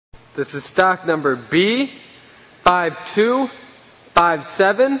This is stock number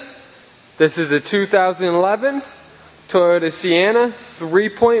B5257. This is a 2011 Toyota Sienna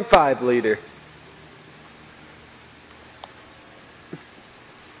 3.5 liter.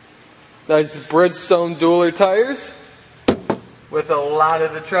 Nice Bridgestone dualer tires with a lot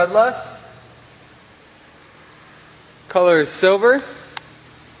of the tread left. Color is silver.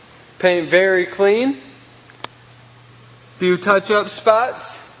 Paint very clean. Few touch-up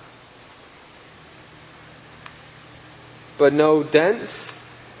spots, but no dents.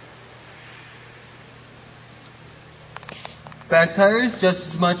 Back tires just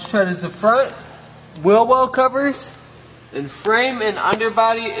as much tread as the front. Wheel well covers, and frame and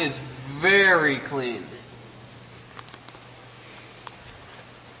underbody is very clean.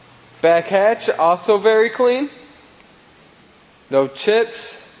 Back hatch also very clean. No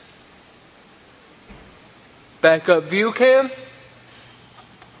chips. Backup view cam.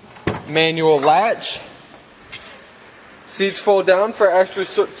 Manual latch. Seats fold down for extra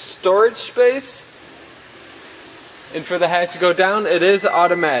storage space. And for the hatch to go down, it is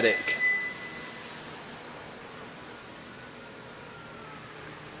automatic.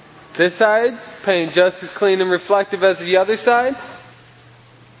 This side, paint just as clean and reflective as the other side.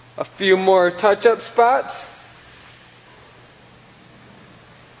 A few more touch-up spots.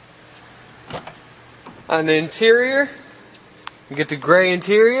 On the interior, you get the gray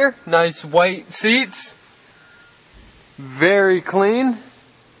interior, nice white seats, very clean.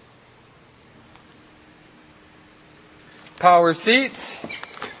 Power seats.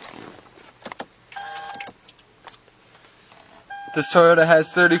 This Toyota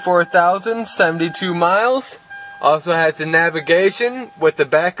has 34,072 miles. Also has the navigation with the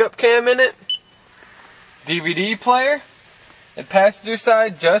backup cam in it. DVD player. And passenger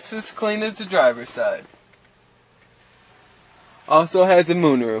side just as clean as the driver's side. Also has a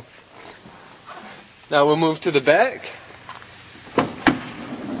moonroof. Now we'll move to the back.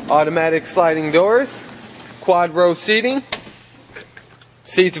 Automatic sliding doors. Quad row seating.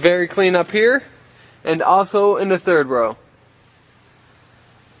 Seats very clean up here. And also in the third row.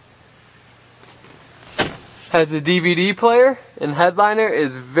 Has a DVD player, and headliner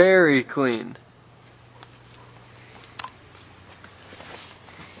is very clean.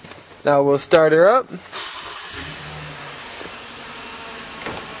 Now we'll start her up.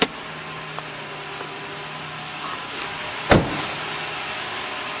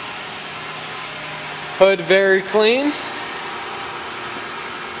 Hood very clean,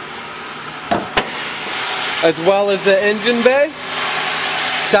 as well as the engine bay.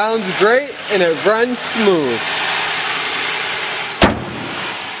 Sounds great and it runs smooth.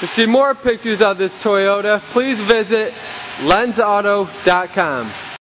 To see more pictures of this Toyota, please visit lenzauto.com.